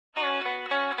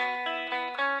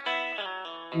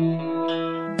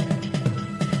You're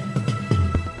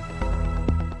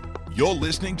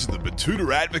listening to the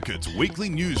Batuta Advocate's weekly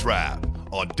news wrap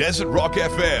on Desert Rock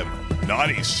FM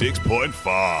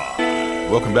 96.5.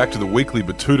 Welcome back to the weekly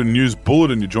Batuta News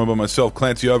Bulletin. You're joined by myself,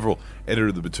 Clancy Overall, editor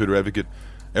of the Batuta Advocate,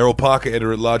 Errol Parker,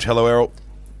 editor-at-large. Hello, Errol.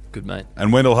 Good, mate.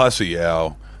 And Wendell Hussey,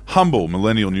 our humble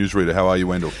millennial newsreader. How are you,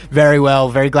 Wendell? Very well.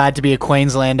 Very glad to be a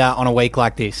Queenslander on a week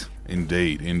like this.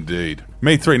 Indeed, indeed.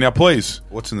 Me three. Now, please,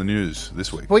 what's in the news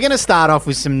this week? We're going to start off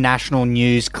with some national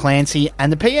news, Clancy,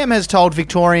 and the PM has told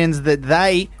Victorians that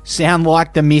they sound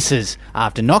like the missus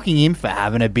after knocking him for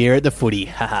having a beer at the footy.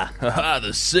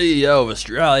 The CEO of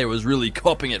Australia was really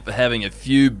copping it for having a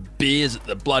few beers at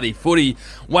the bloody footy,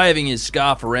 waving his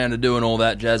scarf around and doing all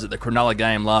that jazz at the Cronulla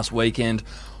game last weekend,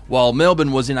 while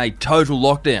Melbourne was in a total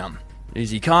lockdown.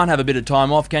 He can't have a bit of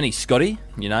time off, can he, Scotty?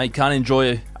 You know, he can't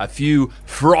enjoy a few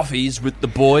frothies with the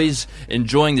boys,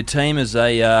 enjoying the team as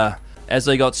they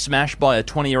got smashed by a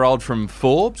 20-year-old from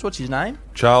Forbes. What's his name?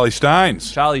 Charlie Staines.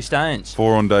 Charlie Staines.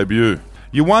 4 on debut.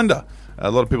 You wonder.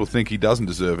 A lot of people think he doesn't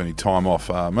deserve any time off.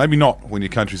 Maybe not when your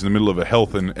country's in the middle of a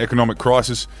health and economic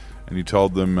crisis and you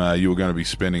told them you were going to be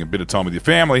spending a bit of time with your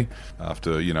family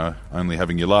after, only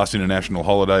having your last international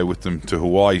holiday with them to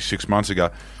Hawaii 6 months ago.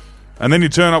 And then you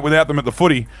turn up without them at the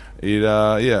footy.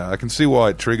 I can see why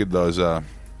it triggered those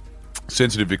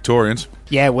sensitive Victorians.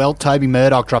 Yeah, well, Toby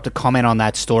Murdoch dropped a comment on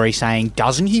that story saying,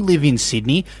 doesn't he live in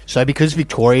Sydney? So because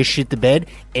Victoria shit the bed,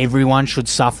 everyone should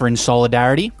suffer in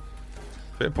solidarity?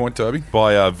 Fair point, Toby.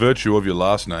 By virtue of your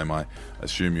last name, I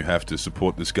assume you have to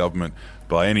support this government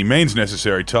by any means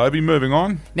necessary, Toby. Moving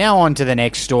on. Now on to the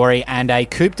next story, and a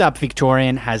cooped-up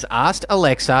Victorian has asked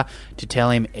Alexa to tell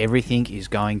him everything is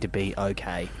going to be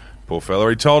okay. Poor fella.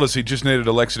 He told us he just needed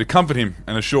Alexa to comfort him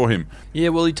and assure him. Yeah,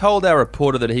 well, he told our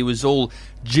reporter that he was all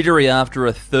jittery after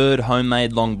a third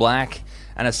homemade long black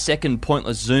and a second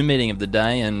pointless Zoom meeting of the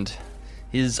day, and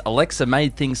his Alexa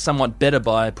made things somewhat better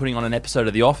by putting on an episode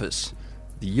of The Office.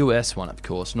 The US one, of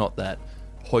course, not that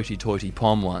hoity-toity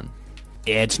POM one.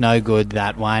 Yeah, it's no good,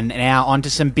 that one. Now, on to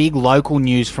some big local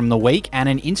news from the week, and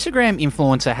an Instagram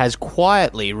influencer has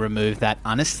quietly removed that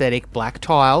unaesthetic black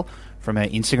tile from her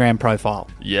Instagram profile.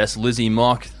 Yes, Lizzie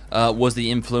Mock was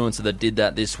the influencer that did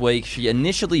that this week. She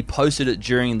initially posted it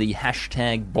during the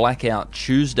hashtag Blackout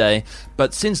Tuesday,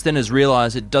 but since then has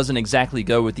realised it doesn't exactly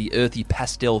go with the earthy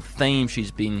pastel theme she's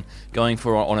been going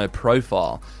for on her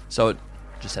profile, so it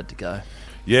just had to go.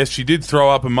 Yes, she did throw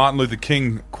up a Martin Luther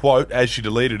King quote as she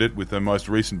deleted it with her most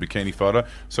recent bikini photo.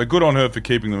 So good on her for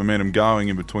keeping the momentum going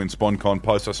in between SponCon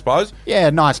posts, I suppose. Yeah,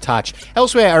 nice touch.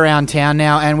 Elsewhere around town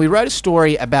now, and we wrote a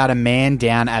story about a man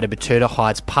down at a Batuta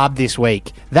Heights pub this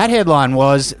week. That headline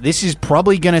was, "This is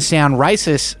probably going to sound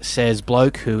racist," says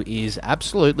bloke who is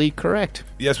absolutely correct.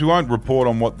 Yes, we won't report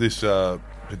on what this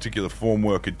particular form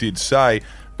worker did say,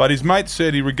 but his mate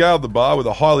said he regaled the bar with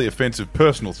a highly offensive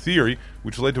personal theory,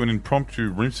 which led to an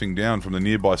impromptu rinsing down from the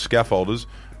nearby scaffolders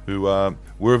who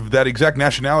were of that exact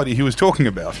nationality he was talking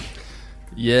about.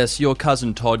 Yes, your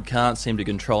cousin Todd can't seem to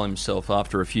control himself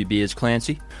after a few beers,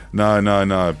 Clancy.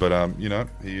 No, but,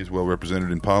 he is well represented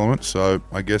in Parliament, so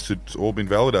I guess it's all been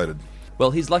validated. Well,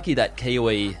 he's lucky that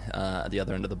Kiwi at the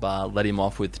other end of the bar let him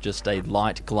off with just a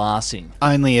light glassing.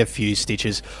 Only a few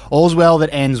stitches. All's well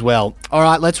that ends well. All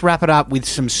right, let's wrap it up with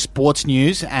some sports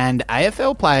news. And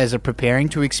AFL players are preparing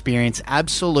to experience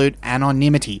absolute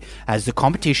anonymity as the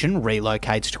competition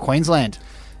relocates to Queensland.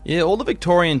 Yeah, all the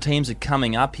Victorian teams are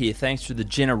coming up here thanks to the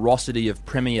generosity of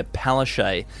Premier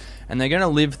Palaszczuk, and they're going to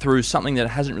live through something that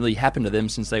hasn't really happened to them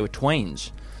since they were tweens.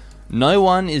 No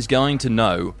one is going to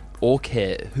know or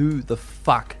care who the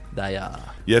fuck they are.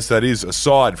 Yes, that is,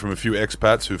 aside from a few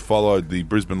expats who followed the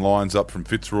Brisbane Lions up from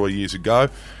Fitzroy years ago,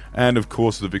 and of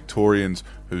course the Victorians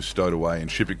who stowed away in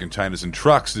shipping containers and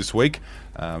trucks this week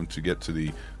to get to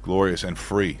the glorious and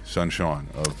free sunshine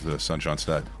of the Sunshine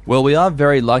State. Well, we are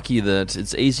very lucky that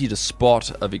it's easy to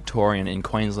spot a Victorian in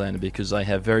Queensland because they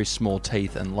have very small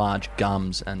teeth and large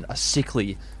gums and a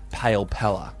sickly pale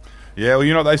pallor. Yeah, well,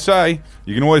 you know what they say,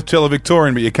 you can always tell a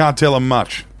Victorian, but you can't tell them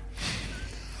much.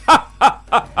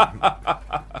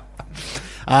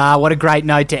 What a great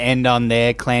note to end on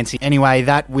there, Clancy. Anyway,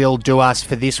 that will do us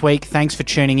for this week. Thanks for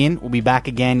tuning in. We'll be back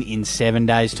again in 7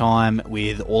 days' time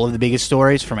with all of the biggest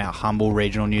stories from our humble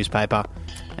regional newspaper.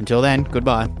 Until then,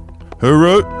 goodbye.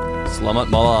 Hooroo! Selamat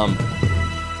malam.